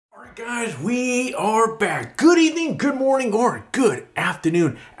Guys, we are back. Good evening, good morning, or good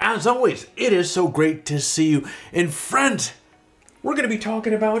afternoon. As always, it is so great to see you. And friends, we're going to be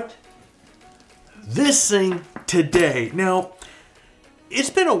talking about this thing today. Now, it's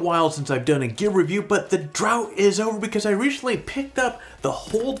been a while since I've done a gear review, but the drought is over because I recently picked up the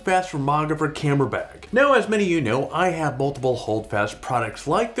Holdfast Roamographer camera bag. Now, as many of you know, I have multiple Holdfast products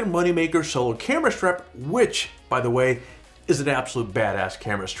like their Moneymaker Solo camera strap, which, by the way, is an absolute badass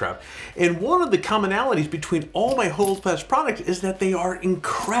camera strap. And one of the commonalities between all my Holdfast products is that they are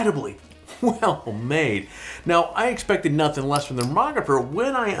incredibly well made. Now, I expected nothing less from the Roamographer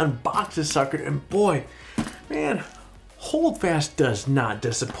when I unboxed this sucker, and boy, man, Holdfast does not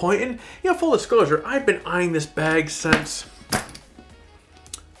disappoint. And, you know, full disclosure, I've been eyeing this bag since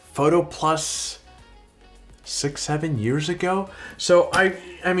Photo Plus 6-7 years ago. So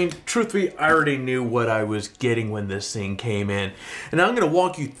I mean, truthfully, I already knew what I was getting when this thing came in. And I'm going to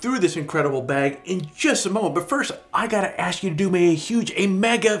walk you through this incredible bag in just a moment. But first, I got to ask you to do me a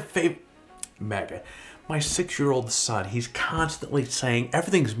mega favor. Mega. My 6-year-old son, he's constantly saying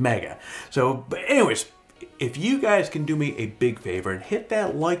everything's mega. So, but anyways, if you guys can do me a big favor and hit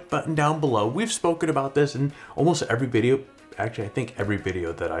that like button down below. We've spoken about this in almost every video. Actually, I think every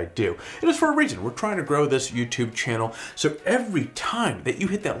video that I do. It is for a reason. We're trying to grow this YouTube channel. So every time that you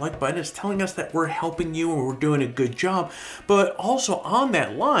hit that like button, it's telling us that we're helping you and we're doing a good job. But also on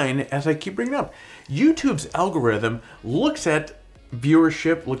that line, as I keep bringing up, YouTube's algorithm looks at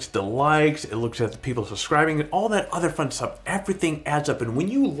viewership, looks at the likes, it looks at the people subscribing and all that other fun stuff. Everything adds up. And when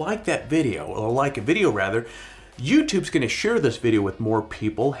you like that video, or like a video rather, YouTube's going to share this video with more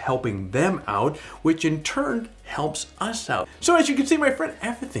people, helping them out, which in turn helps us out. So as you can see, my friend,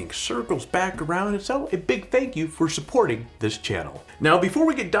 everything circles back around, and so a big thank you for supporting this channel. Now, before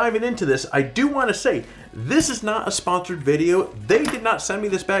we get diving into this, I do want to say, this is not a sponsored video. They did not send me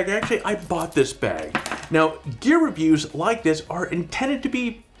this bag. Actually, I bought this bag. Now, gear reviews like this are intended to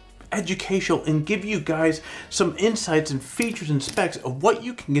be educational and give you guys some insights and features and specs of what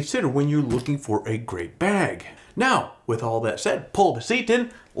you can consider when you're looking for a great bag. Now, with all that said, pull the seat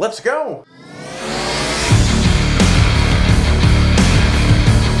in, let's go!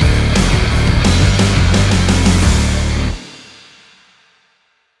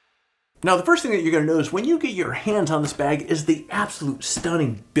 Now, the first thing that you're going to notice when you get your hands on this bag is the absolute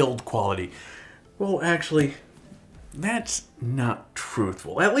stunning build quality. Well, actually, that's not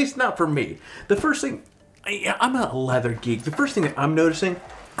truthful, at least not for me. The first thing, I'm a leather geek, the first thing that I'm noticing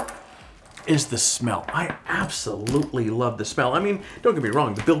is the smell. I absolutely love the smell. I mean, don't get me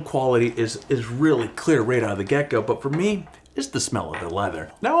wrong, the build quality is really clear right out of the get-go, but for me, it's the smell of the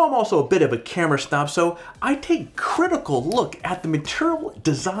leather. Now, I'm also a bit of a camera snob, so I take critical look at the material,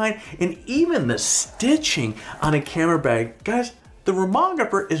 design, and even the stitching on a camera bag. Guys, the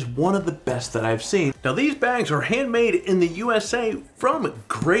Roamographer is one of the best that I've seen. Now, these bags are handmade in the USA from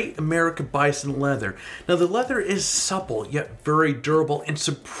great American bison leather. Now, the leather is supple, yet very durable and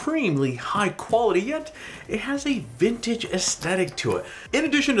supremely high quality, yet it has a vintage aesthetic to it. In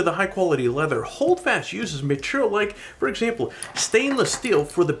addition to the high quality leather, Holdfast uses material like, for example, stainless steel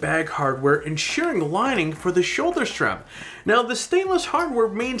for the bag hardware and shearing lining for the shoulder strap. Now, the stainless hardware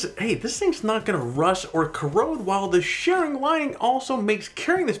means, hey, this thing's not gonna rust or corrode, while the shearing lining also makes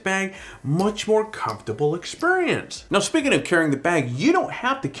carrying this bag much more comfortable experience. Now, speaking of carrying the bag, you don't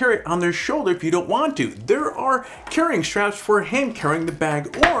have to carry it on their shoulder if you don't want to. There are carrying straps for hand carrying the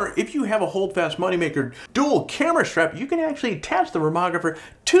bag, or if you have a Holdfast Moneymaker dual camera strap, you can actually attach the Roamographer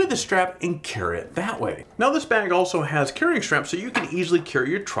to the strap and carry it that way. Now, this bag also has carrying straps so you can easily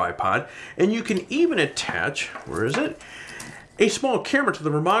carry your tripod, and you can even attach, where is it? A small camera to the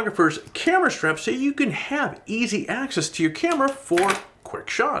Roamographer's camera strap so you can have easy access to your camera for quick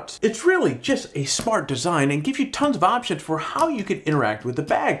shots. It's really just a smart design and gives you tons of options for how you can interact with the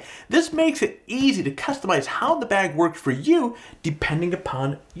bag. This makes it easy to customize how the bag works for you depending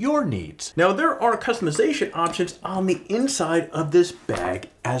upon your needs. Now, there are customization options on the inside of this bag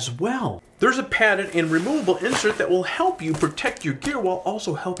as well. There's a padded and removable insert that will help you protect your gear while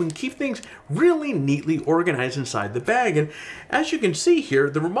also helping keep things really neatly organized inside the bag. And as you can see here,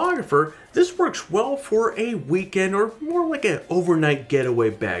 the Roamographer, this works well for a weekend or more like an overnight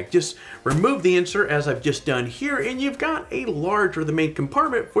getaway bag. Just remove the insert as I've just done here, and you've got a large or the main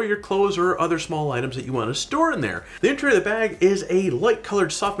compartment for your clothes or other small items that you want to store in there. The interior of the bag is a light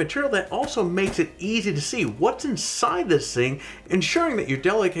colored soft material that also makes it easy to see what's inside this thing, ensuring that your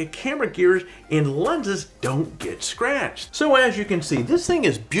delicate camera gear and lenses don't get scratched. So as you can see, this thing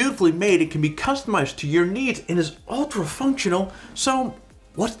is beautifully made. It can be customized to your needs and is ultra functional. So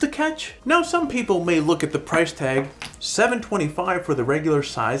What's the catch? Now, some people may look at the price tag, $725 for the regular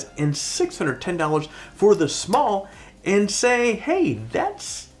size and $610 for the small, and say, hey,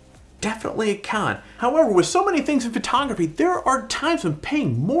 that's definitely a con. However, with so many things in photography, there are times when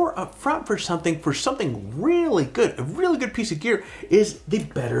paying more upfront for something really good, a really good piece of gear, is the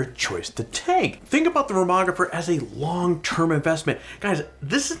better choice to take. Think about the Roamographer as a long-term investment. Guys,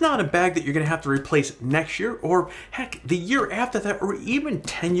 this is not a bag that you're gonna have to replace next year, or heck, the year after that, or even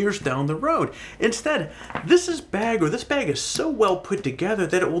 10 years down the road. Instead, this bag is so well put together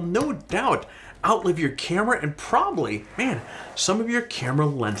that it will no doubt outlive your camera and probably, man, some of your camera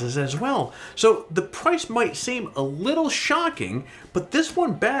lenses as well. So the price might seem a little shocking, but this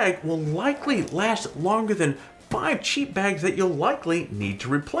one bag will likely last longer than 5 cheap bags that you'll likely need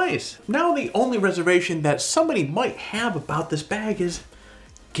to replace. Now, the only reservation that somebody might have about this bag is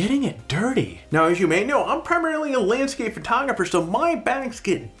getting it dirty. Now, as you may know, I'm primarily a landscape photographer, so my bags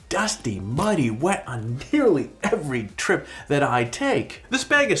get dusty, muddy, wet on nearly every trip that I take. This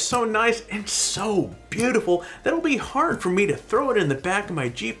bag is so nice and so beautiful that it'll be hard for me to throw it in the back of my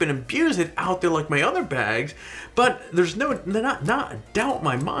Jeep and abuse it out there like my other bags, but there's not a doubt in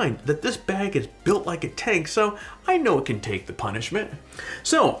my mind that this bag is built like a tank, so I know it can take the punishment.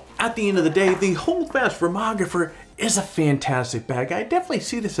 So, at the end of the day, the Holdfast Roamographer is a fantastic bag. I definitely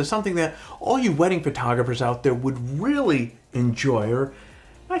see this as something that all you wedding photographers out there would really enjoy, or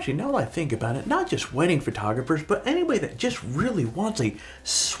actually, now that I think about it, not just wedding photographers, but anybody that just really wants a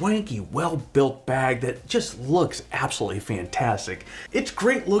swanky, well-built bag that just looks absolutely fantastic. Its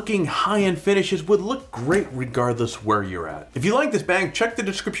great looking high-end finishes would look great regardless where you're at. If you like this bag, check the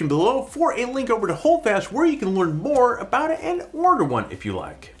description below for a link over to Holdfast where you can learn more about it and order one if you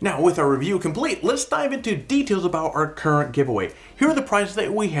like. Now, with our review complete, let's dive into details about our current giveaway. Here are the prizes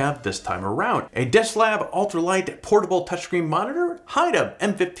that we have this time around: a Desk-Lab ultralight portable touchscreen monitor, Hide-Up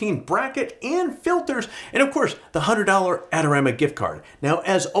M15 bracket and filters, and of course the $100 Adorama gift card. Now,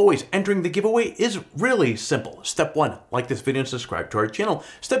 as always, entering the giveaway is really simple. Step 1, like this video and subscribe to our channel.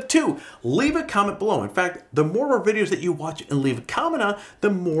 Step 2, leave a comment below. In fact, the more of our videos that you watch and leave a comment on,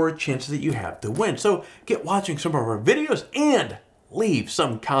 the more chances that you have to win. So get watching some of our videos and leave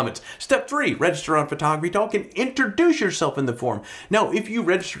some comments. Step 3, register on PhotographyTalk and introduce yourself in the forum. Now, if you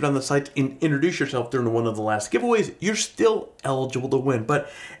registered on the site and introduced yourself during one of the last giveaways, you're still eligible to win. But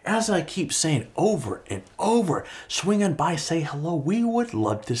as I keep saying over and over, swing on by, say hello. We would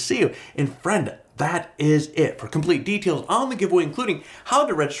love to see you. And friend, that is it. For complete details on the giveaway, including how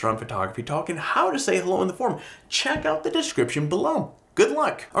to register on PhotographyTalk and how to say hello in the forum, check out the description below. Good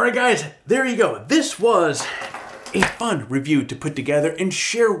luck. All right, guys, there you go. This was a fun review to put together and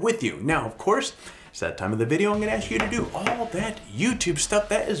share with you. Now, of course, it's that time of the video. I'm going to ask you to do all that YouTube stuff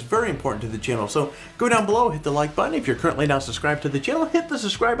that is very important to the channel. So go down below, hit the like button. If you're currently not subscribed to the channel, hit the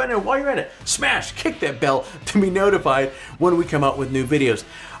subscribe button. And while you're at it, kick that bell to be notified when we come out with new videos.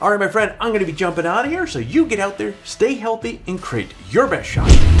 All right, my friend, I'm going to be jumping out of here. So you get out there, stay healthy, and create your best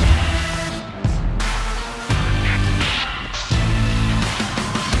shot.